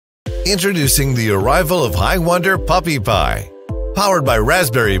Introducing the arrival of Hiwonder PuppyPi. Powered by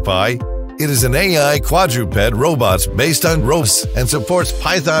Raspberry Pi, it is an AI quadruped robot based on ROS and supports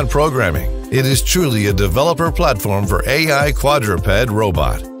Python programming. It is truly a developer platform for AI quadruped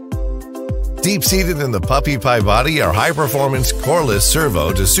robot. Deep-seated in the PuppyPi body are high-performance coreless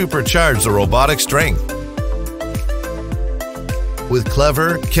servo to supercharge the robotic strength. With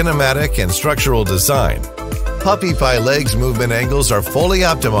clever, kinematic, and structural design, PuppyPi legs movement angles are fully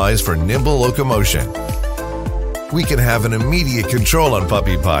optimized for nimble locomotion. We can have an immediate control on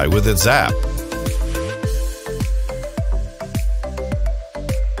PuppyPi with its app.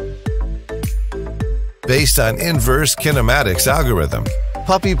 Based on inverse kinematics algorithm,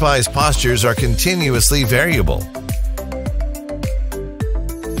 PuppyPi's postures are continuously variable.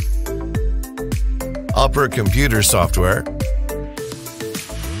 Upper computer software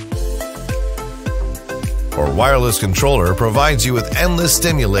or wireless controller provides you with endless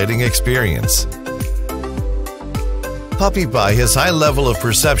stimulating experience. PuppyPi has high level of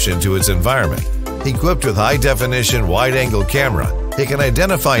perception to its environment. Equipped with high-definition wide-angle camera, it can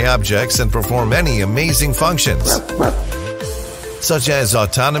identify objects and perform many amazing functions, such as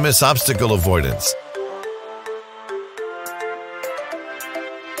autonomous obstacle avoidance,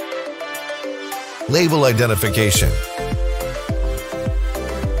 label identification,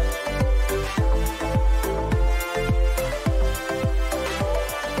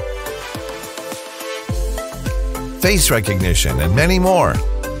 face recognition, and many more.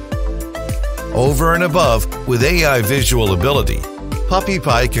 Over and above, with AI visual ability,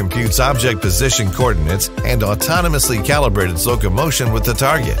 PuppyPi computes object position coordinates and autonomously calibrates locomotion with the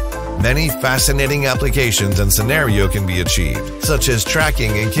target. Many fascinating applications and scenario can be achieved, such as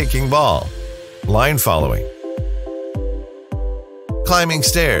tracking and kicking ball, line following, climbing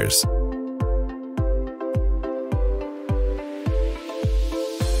stairs,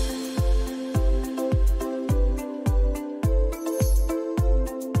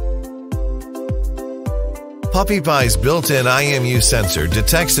 PuppyPi's built-in IMU sensor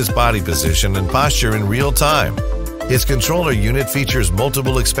detects its body position and posture in real time. Its controller unit features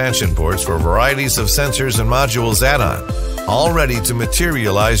multiple expansion ports for varieties of sensors and modules add-on, all ready to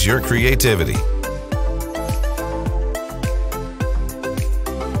materialize your creativity.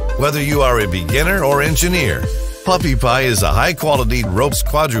 Whether you are a beginner or engineer, PuppyPi is a high-quality ROS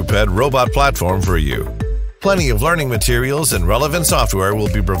quadruped robot platform for you. Plenty of learning materials and relevant software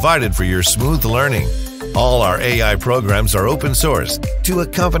will be provided for your smooth learning. All our AI programs are open source to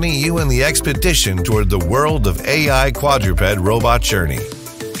accompany you in the expedition toward the world of AI quadruped robot journey.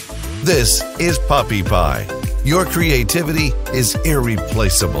 This is PuppyPi. Your creativity is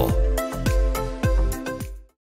irreplaceable.